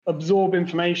absorb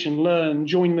information, learn,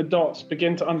 join the dots,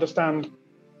 begin to understand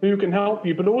who can help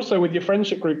you, but also with your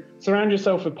friendship group, surround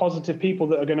yourself with positive people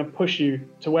that are going to push you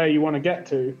to where you want to get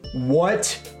to.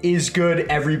 What is good,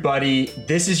 everybody?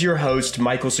 This is your host,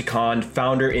 Michael Second,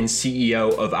 founder and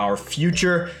CEO of Our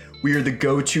Future. We are the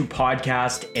go-to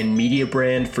podcast and media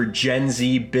brand for Gen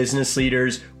Z business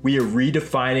leaders. We are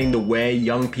redefining the way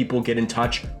young people get in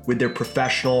touch with their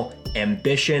professional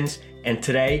ambitions. And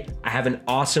today, I have an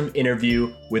awesome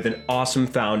interview with an awesome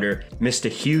founder, Mr.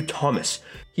 Hugh Thomas.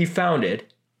 He founded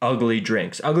Ugly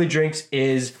Drinks. Ugly Drinks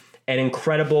is an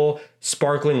incredible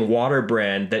sparkling water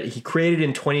brand that he created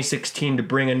in 2016 to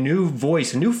bring a new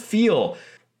voice, a new feel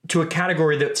to a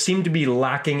category that seemed to be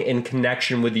lacking in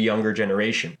connection with the younger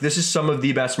generation. This is some of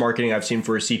the best marketing I've seen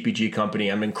for a CPG company.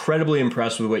 I'm incredibly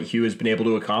impressed with what Hugh has been able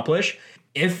to accomplish.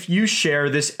 If you share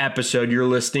this episode you're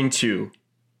listening to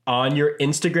on your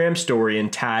Instagram story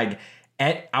and tag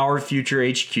at Our Future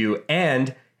HQ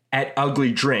and at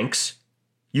Ugly Drinks,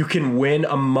 you can win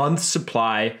a month's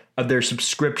supply of their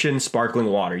subscription sparkling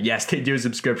water. Yes, they do a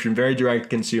subscription, very direct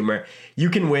consumer. You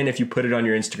can win if you put it on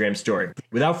your Instagram story.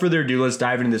 Without further ado, let's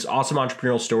dive into this awesome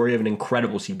entrepreneurial story of an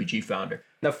incredible CPG founder.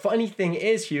 The funny thing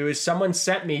is, Hugh, is someone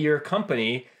sent me your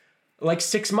company like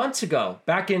 6 months ago,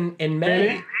 back in May.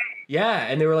 Really? Yeah,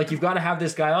 and they were like, you've got to have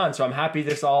this guy on. So I'm happy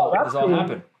this all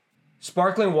happened.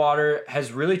 Sparkling water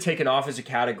has really taken off as a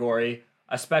category,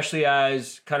 especially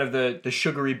as kind of the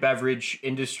sugary beverage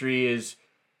industry is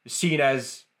seen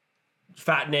as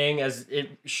fattening as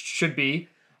it should be.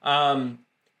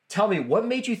 Tell me, what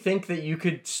made you think that you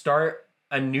could start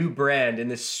a new brand in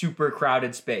this super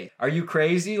crowded space? Are you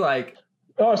crazy? I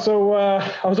was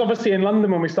obviously in London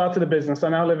when we started the business. I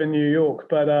now live in New York,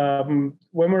 but when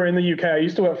we were in the UK, I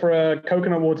used to work for a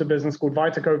coconut water business called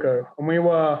Vita Coco, and we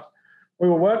were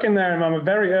working there in my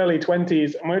very early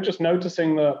 20s, and we were just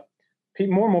noticing that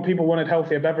more and more people wanted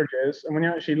healthier beverages. And when you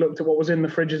actually looked at what was in the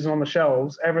fridges and on the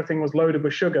shelves, everything was loaded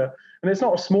with sugar. And it's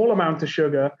not a small amount of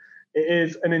sugar. It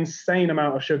is an insane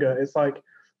amount of sugar. It's like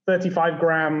 35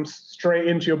 grams straight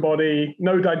into your body,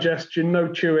 no digestion,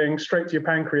 no chewing, straight to your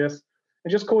pancreas. It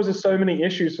just causes so many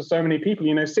issues for so many people.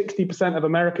 60% of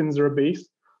Americans are obese,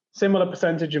 similar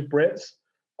percentage of Brits.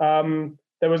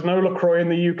 There was no LaCroix in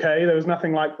the UK. There was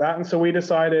nothing like that. And so we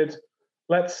decided,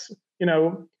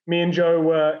 me and Joe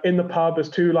were in the pub as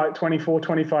two 24,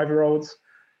 25-year-olds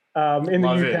in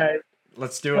Love the UK. It.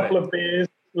 Let's do couple of beers.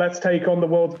 Let's take on the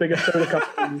world's biggest soda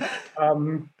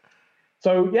company.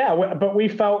 But we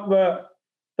felt that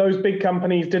those big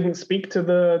companies didn't speak to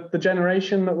the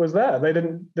generation that was there. They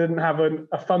didn't have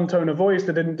a fun tone of voice.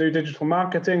 They didn't do digital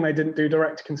marketing. They didn't do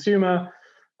direct to consumer.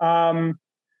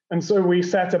 And so we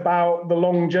set about the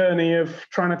long journey of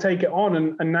trying to take it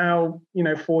on. And now,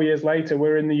 4 years later,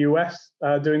 we're in the US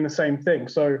doing the same thing.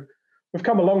 So we've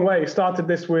come a long way. Started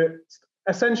this with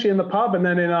essentially in the pub, and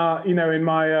then in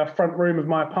my front room of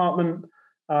my apartment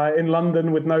in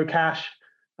London with no cash.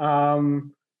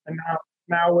 And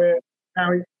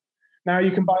now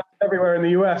you can buy it everywhere in the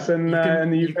US and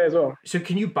in the UK as well. So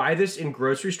can you buy this in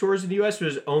grocery stores in the US, or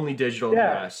is it only digital in the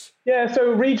US? Yeah,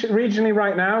 so regionally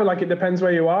right now, it depends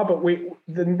where you are, but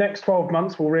the next 12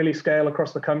 months will really scale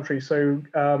across the country. So,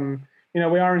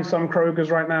 we are in some Kroger's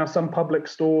right now, some public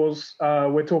stores.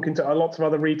 We're talking to lots of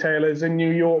other retailers. In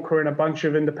New York, we're in a bunch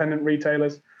of independent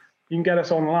retailers. You can get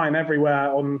us online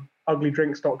everywhere on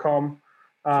uglydrinks.com.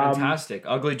 Fantastic.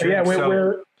 Ugly Drinks.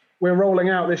 Yeah, we're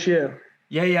rolling out this year.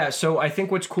 Yeah. So I think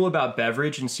what's cool about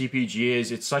beverage and CPG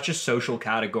is it's such a social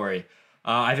category.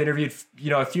 I've interviewed,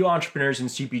 a few entrepreneurs in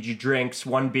CPG drinks,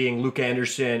 one being Luke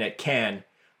Anderson at Can,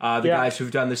 guys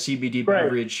who've done the CBD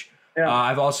beverage. Yeah.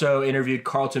 I've also interviewed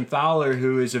Carlton Fowler,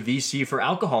 who is a VC for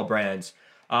alcohol brands.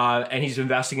 And he's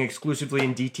investing exclusively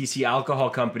in DTC alcohol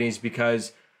companies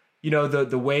because,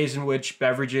 the ways in which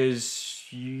beverages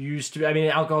used to,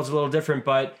 alcohol is a little different,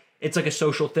 but it's like a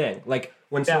social thing. Like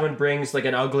when someone brings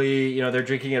an ugly, they're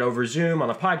drinking it over Zoom on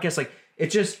a podcast,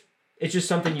 it's just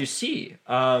something you see.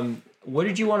 What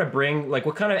did you want to bring?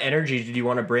 What kind of energy did you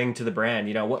want to bring to the brand?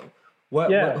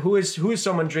 Who is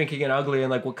someone drinking an ugly,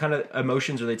 and what kind of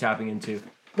emotions are they tapping into?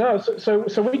 No,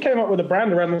 so we came up with a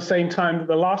brand around the same time that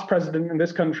the last president in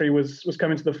this country was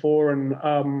coming to the fore,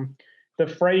 and the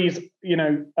phrase,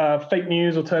 fake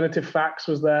news, alternative facts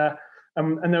was there.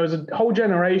 And there was a whole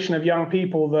generation of young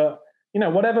people that,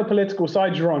 whatever political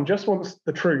side you're on, just wants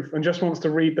the truth and just wants to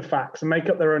read the facts and make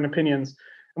up their own opinions.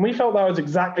 And we felt that was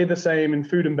exactly the same in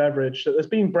food and beverage, that there's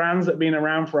been brands that have been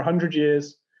around for 100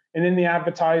 years. And in the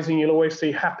advertising, you'll always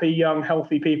see happy, young,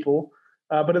 healthy people.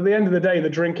 But at the end of the day, the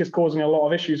drink is causing a lot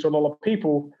of issues for a lot of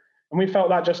people. And we felt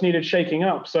that just needed shaking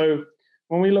up. So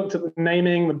when we looked at the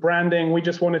naming, the branding, we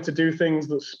just wanted to do things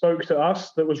that spoke to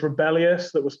us, that was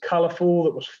rebellious, that was colorful,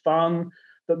 that was fun,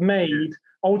 that made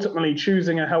ultimately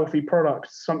choosing a healthy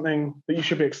product something that you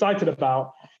should be excited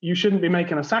about. You shouldn't be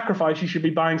making a sacrifice. You should be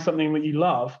buying something that you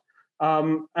love.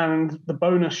 And the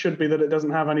bonus should be that it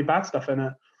doesn't have any bad stuff in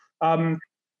it. So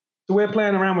we're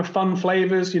playing around with fun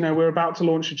flavors. We're about to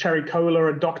launch a cherry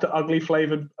cola, a Dr. Ugly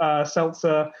flavored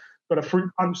seltzer, got a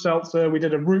fruit punch seltzer. We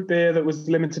did a root beer that was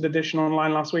limited edition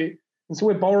online last week. And so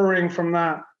we're borrowing from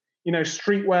that,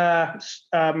 streetwear,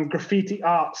 graffiti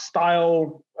art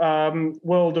style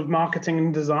world of marketing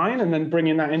and design, and then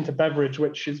bringing that into beverage,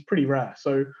 which is pretty rare.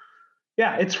 So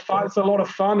yeah, it's fun. It's a lot of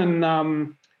fun.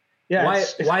 And why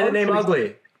the name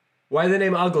Ugly? Why the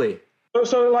name Ugly?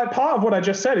 So like part of what I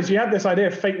just said is you have this idea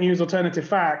of fake news, alternative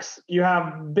facts. You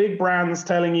have big brands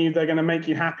telling you they're going to make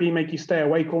you happy, make you stay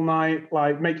awake all night,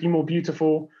 like make you more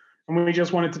beautiful. And we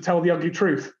just wanted to tell the ugly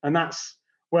truth. And that's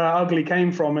where ugly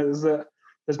came from, is that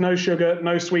there's no sugar,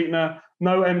 no sweetener,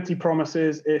 no empty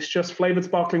promises. It's just flavored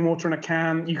sparkling water in a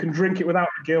can. You can drink it without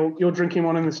guilt. You're drinking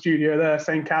one in the studio there,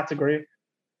 same category.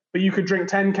 But you could drink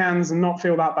 10 cans and not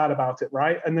feel that bad about it,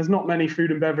 right? And there's not many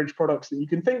food and beverage products that you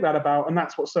can think that about, and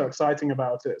that's what's so exciting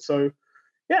about it. So,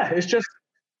 yeah, it's just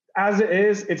as it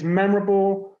is. It's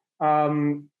memorable.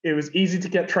 It was easy to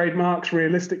get trademarks.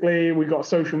 Realistically, we got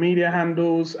social media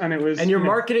handles, and it was. And your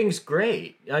marketing's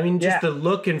great. I mean, just the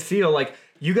look and feel. Like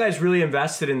you guys really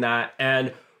invested in that.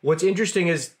 And what's interesting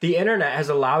is the internet has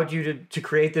allowed you to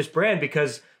create this brand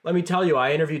because. Let me tell you,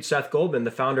 I interviewed Seth Goldman, the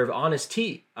founder of Honest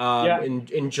Tea,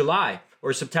 in July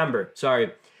or September,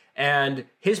 sorry. And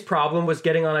his problem was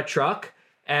getting on a truck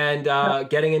and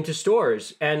getting into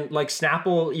stores. And like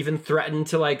Snapple even threatened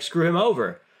to like screw him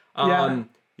over.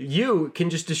 You can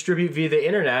just distribute via the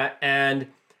internet. And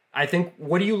I think,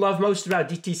 what do you love most about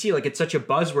DTC? Like it's such a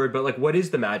buzzword, but like what is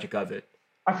the magic of it?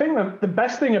 I think that the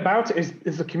best thing about it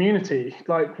is the community.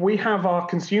 Like we have our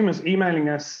consumers emailing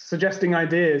us, suggesting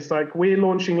ideas. Like we're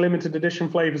launching limited edition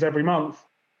flavors every month.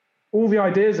 All the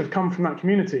ideas have come from that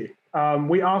community.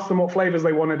 We asked them what flavors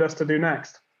they wanted us to do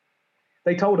next.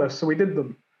 They told us, so we did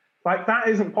them. Like that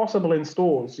isn't possible in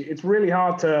stores. It's really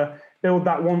hard to build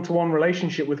that one-to-one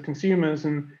relationship with consumers.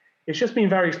 And it's just been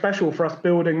very special for us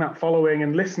building that following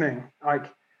and listening. Like,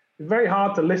 it's very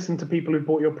hard to listen to people who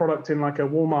bought your product in like a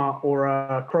Walmart or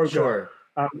a Kroger. Sure.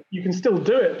 You can still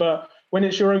do it, but when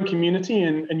it's your own community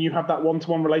and you have that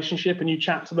one-to-one relationship and you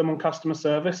chat to them on customer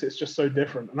service, it's just so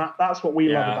different. And that's what we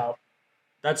love about it.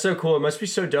 That's so cool. It must be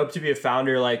so dope to be a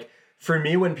founder. Like for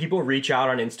me, when people reach out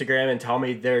on Instagram and tell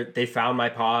me they found my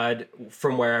pod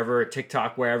from wherever,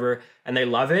 TikTok, wherever, and they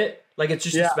love it, like it's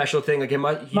just a special thing. Like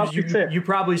you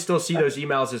probably still see those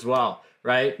emails as well.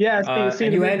 Right. Yeah.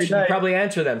 And you probably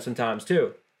answer them sometimes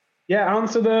too. Yeah,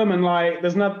 answer them, and like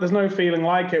there's no feeling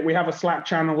like it. We have a Slack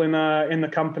channel in the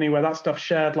company where that stuff's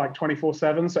shared like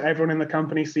 24/7, so everyone in the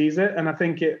company sees it. And I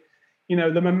think it,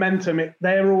 the momentum.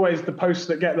 They're always the posts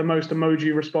that get the most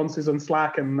emoji responses on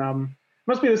Slack, and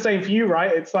must be the same for you,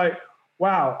 right? It's like,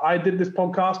 wow, I did this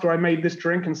podcast or I made this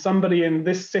drink, and somebody in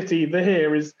this city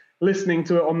here is listening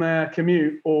to it on their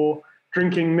commute or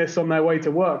drinking this on their way to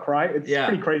work, right? It's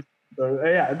pretty crazy. So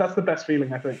yeah, that's the best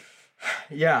feeling, I think.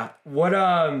 Yeah.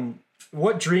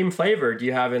 What dream flavor do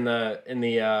you have in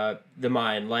the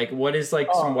mind? Like, what is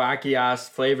like some wacky ass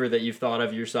flavor that you've thought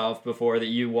of yourself before that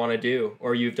you want to do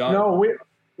or you've done?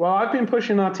 Well, I've been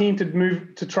pushing our team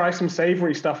to try some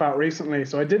savory stuff out recently.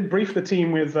 So I did brief the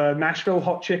team with Nashville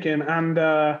hot chicken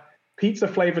and pizza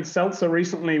flavored seltzer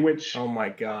recently, which oh my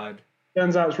god,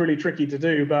 turns out it's really tricky to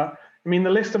do, but. I mean,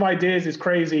 the list of ideas is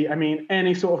crazy. I mean,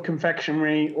 any sort of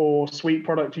confectionery or sweet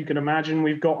product you can imagine,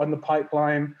 we've got in the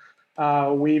pipeline.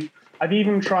 I've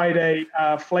even tried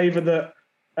a flavor that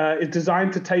is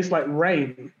designed to taste like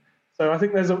rain. So I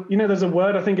think there's a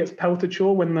word, I think it's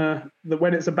peltature,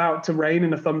 when it's about to rain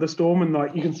in a thunderstorm and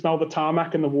like you can smell the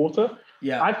tarmac in the water.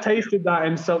 Yeah, I've tasted that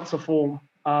in seltzer form.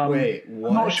 Wait, what?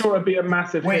 I'm not sure it'd be a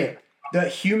massive hit. The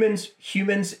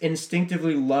humans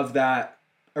instinctively love that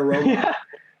aroma. Yeah.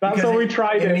 That's how we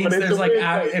tried it.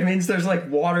 It means there's like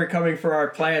water coming for our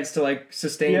plants to like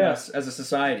sustain us as a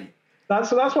society.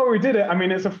 That's why we did it. I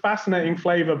mean, it's a fascinating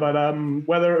flavor, but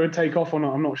whether it would take off or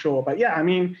not, I'm not sure. But yeah, I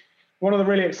mean, one of the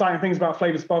really exciting things about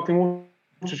flavored sparkling water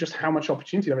is just how much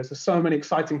opportunity there is. There's so many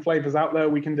exciting flavors out there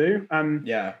we can do, and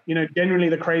generally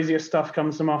the craziest stuff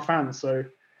comes from our fans. So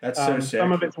that's so sick.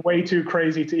 Some of it's way too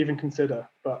crazy to even consider,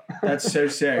 but that's so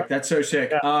sick. That's so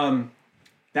sick. Yeah.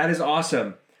 That is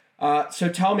awesome. So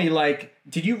tell me, like,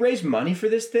 did you raise money for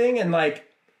this thing? And like,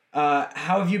 how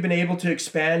have you been able to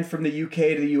expand from the UK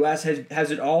to the US?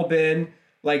 Has it all been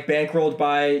like bankrolled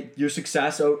by your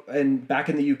success and back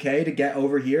in the UK to get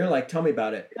over here? Like, tell me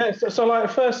about it. Yeah, so like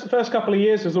first couple of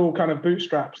years was all kind of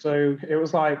bootstrapped. So it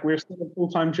was like we were still in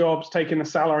full-time jobs, taking the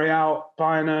salary out,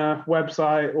 buying a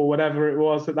website or whatever it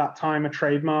was at that time, a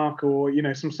trademark or,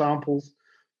 some samples.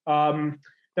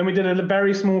 Then we did a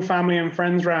very small family and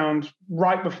friends round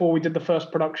right before we did the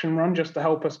first production run, just to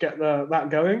help us get that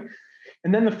going.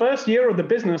 And then the first year of the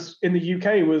business in the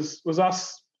UK was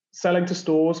us selling to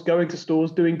stores, going to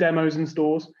stores, doing demos in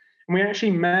stores. And we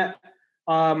actually met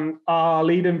our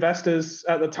lead investors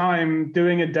at the time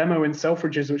doing a demo in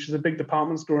Selfridges, which is a big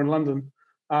department store in London.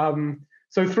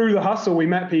 So through the hustle, we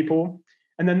met people,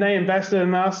 and then they invested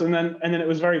in us. And then it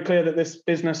was very clear that this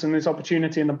business and this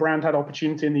opportunity and the brand had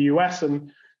opportunity in the US.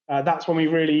 And that's when we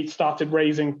really started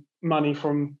raising money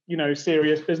from,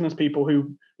 serious business people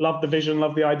who loved the vision,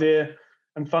 loved the idea,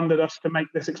 and funded us to make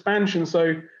this expansion.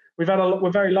 So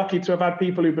we're very lucky to have had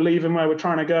people who believe in where we're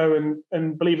trying to go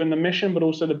and believe in the mission, but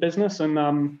also the business.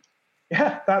 And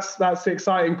that's the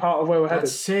exciting part of where we're headed.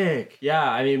 That's sick.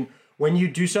 Yeah. I mean, when you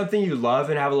do something you love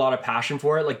and have a lot of passion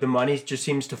for it, like the money just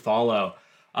seems to follow.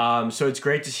 So it's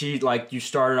great to see like you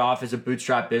started off as a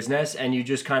bootstrap business and you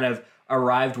just kind of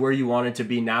arrived where you wanted to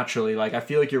be naturally. Like, I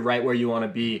feel like you're right where you want to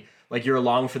be. Like, you're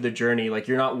along for the journey. Like,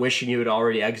 you're not wishing you had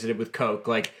already exited with Coke.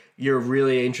 Like, you're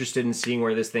really interested in seeing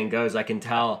where this thing goes. I can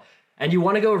tell. And you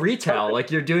want to go retail. Like,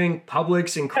 you're doing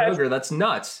Publix and Kroger. That's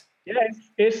nuts. Yeah,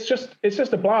 it's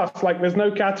just a blast. Like, there's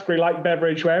no category like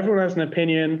beverage where everyone has an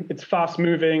opinion. It's fast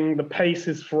moving. The pace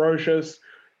is ferocious.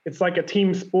 It's like a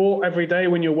team sport every day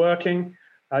when you're working.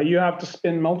 You have to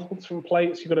spin multiple different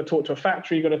plates. You've got to talk to a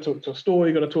factory. You've got to talk to a store.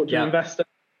 You've got to talk to an investor.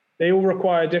 They all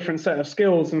require a different set of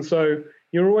skills. And so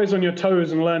you're always on your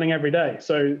toes and learning every day.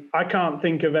 So I can't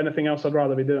think of anything else I'd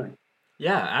rather be doing.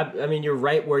 Yeah, I mean, you're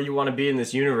right where you want to be in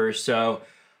this universe. So,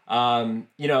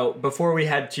 before we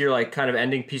head to your like kind of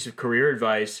ending piece of career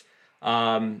advice,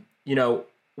 I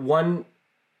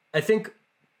think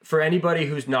for anybody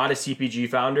who's not a CPG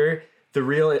founder, the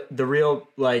real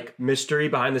like mystery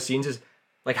behind the scenes is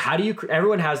like,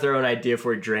 everyone has their own idea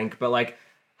for a drink, but like,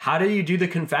 how do you do the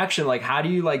confection? Like, how do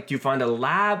you find a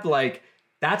lab? Like,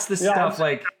 that's the stuff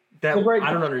like that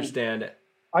I don't understand it.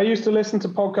 I used to listen to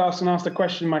podcasts and ask the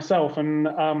question myself, and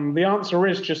the answer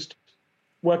is just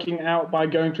working out by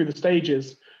going through the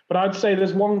stages. But I'd say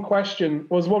there's one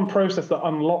process that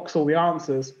unlocks all the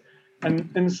answers.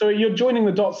 And so you're joining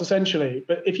the dots essentially.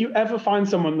 But if you ever find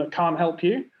someone that can't help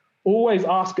you, always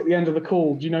ask at the end of the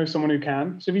call, do you know someone who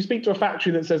can? So if you speak to a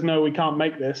factory that says, no, we can't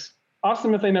make this, ask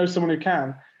them if they know someone who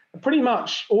can. Pretty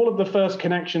much all of the first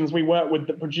connections we worked with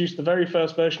that produced the very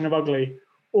first version of Ugly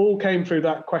all came through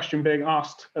that question being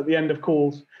asked at the end of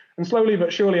calls. And slowly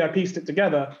but surely I pieced it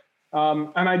together.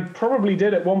 And I probably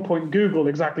did at one point Google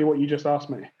exactly what you just asked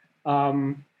me.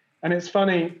 And it's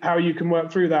funny how you can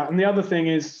work through that. And the other thing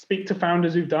is speak to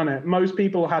founders who've done it. Most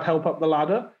people had help up the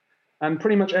ladder. And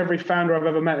pretty much every founder I've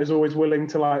ever met is always willing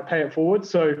to like pay it forward.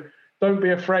 So don't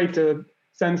be afraid to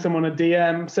send someone a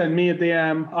DM, send me a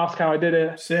DM, ask how I did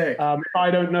it. Sick. If I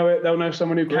don't know it, they'll know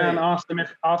someone who can. Ask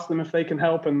them if they can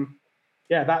help. And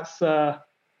yeah, that's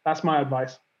my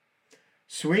advice.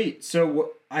 Sweet.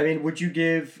 So, I mean, would you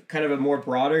give kind of a more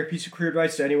broader piece of career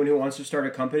advice to anyone who wants to start a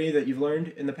company that you've learned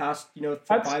in the past,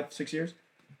 5-6 years?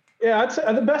 Yeah, I'd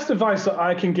say the best advice that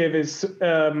I can give is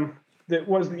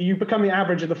that you become the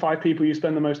average of the 5 people you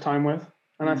spend the most time with.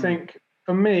 And I think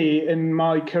for me in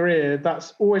my career,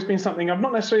 that's always been something I've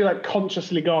not necessarily like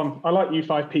consciously gone, I like you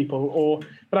 5 people,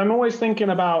 but I'm always thinking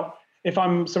about if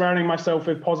I'm surrounding myself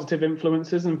with positive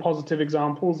influences and positive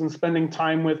examples and spending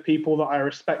time with people that I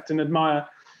respect and admire.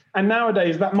 And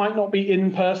nowadays that might not be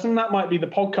in person. That might be the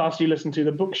podcast you listen to,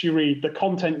 the books you read, the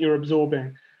content you're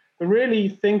absorbing, but really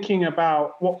thinking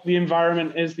about what the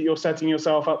environment is that you're setting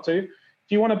yourself up to.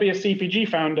 If you want to be a CPG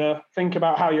founder, think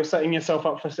about how you're setting yourself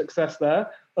up for success there.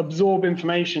 Absorb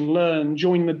information, learn,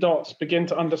 join the dots, begin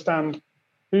to understand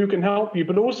who can help you,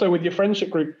 but also with your friendship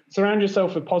group, surround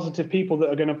yourself with positive people that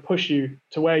are going to push you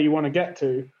to where you want to get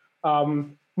to,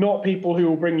 not people who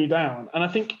will bring you down. And I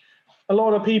think a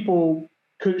lot of people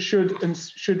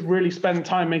should really spend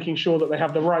time making sure that they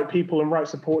have the right people and right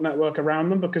support network around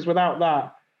them, because without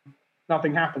that,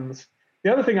 nothing happens.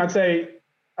 The other thing I'd say,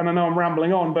 and I know I'm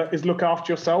rambling on, but is look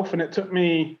after yourself. And it took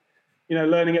me,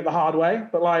 learning it the hard way,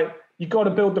 but like, you've got to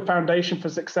build the foundation for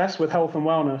success with health and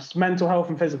wellness, mental health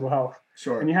and physical health.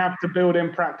 Sure. And you have to build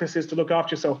in practices to look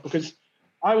after yourself, because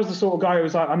I was the sort of guy who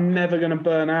was like, I'm never going to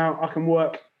burn out. I can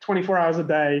work 24 hours a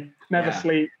day, never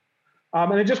sleep.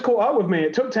 And it just caught up with me.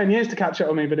 It took 10 years to catch up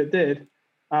with me, but it did.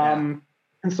 And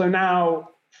so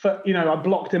now I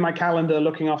blocked in my calendar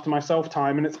looking after myself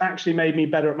time, and it's actually made me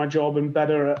better at my job and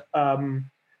better at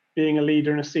being a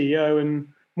leader and a CEO, and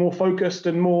more focused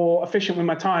and more efficient with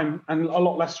my time and a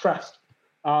lot less stressed,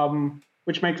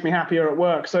 which makes me happier at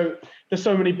work. So there's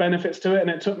so many benefits to it, and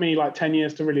it took me like 10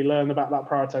 years to really learn about that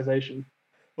prioritization.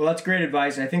 Well, that's great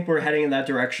advice. I think we're heading in that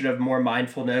direction of more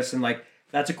mindfulness, and like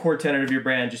that's a core tenet of your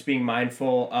brand, just being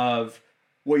mindful of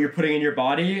what you're putting in your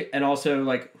body, and also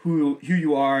like who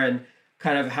you are, and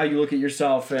kind of how you look at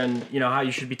yourself, and how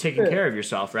you should be taking care of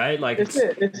yourself, right? Like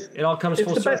it all comes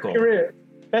full circle.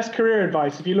 Best career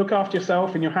advice. If you look after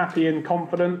yourself and you're happy and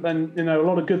confident, then a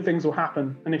lot of good things will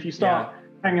happen. And if you start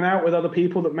hanging out with other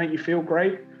people that make you feel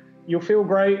great, you'll feel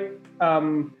great.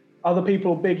 Other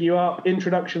people will big you up.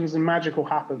 Introductions and magic will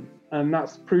happen, and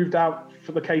that's proved out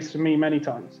for the case for me many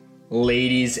times.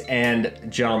 Ladies and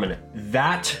gentlemen,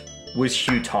 that was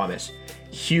Hugh Thomas.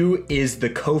 Hugh is the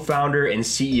co-founder and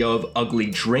CEO of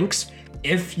Ugly Drinks.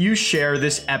 If you share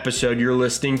this episode you're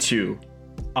listening to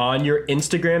on your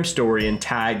Instagram story and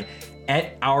tag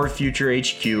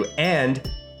 @OurFutureHQ and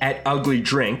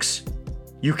 @UglyDrinks,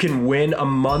 you can win a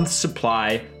month's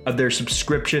supply of their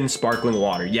subscription sparkling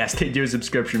water. Yes, they do a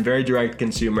subscription, very direct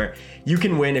consumer. You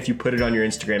can win if you put it on your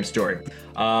Instagram story.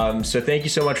 So thank you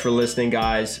so much for listening,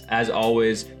 guys. As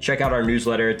always, check out our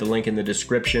newsletter at the link in the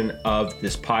description of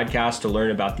this podcast to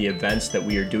learn about the events that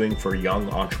we are doing for young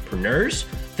entrepreneurs.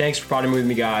 Thanks for potting with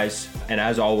me, guys. And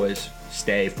as always,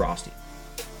 stay frosty.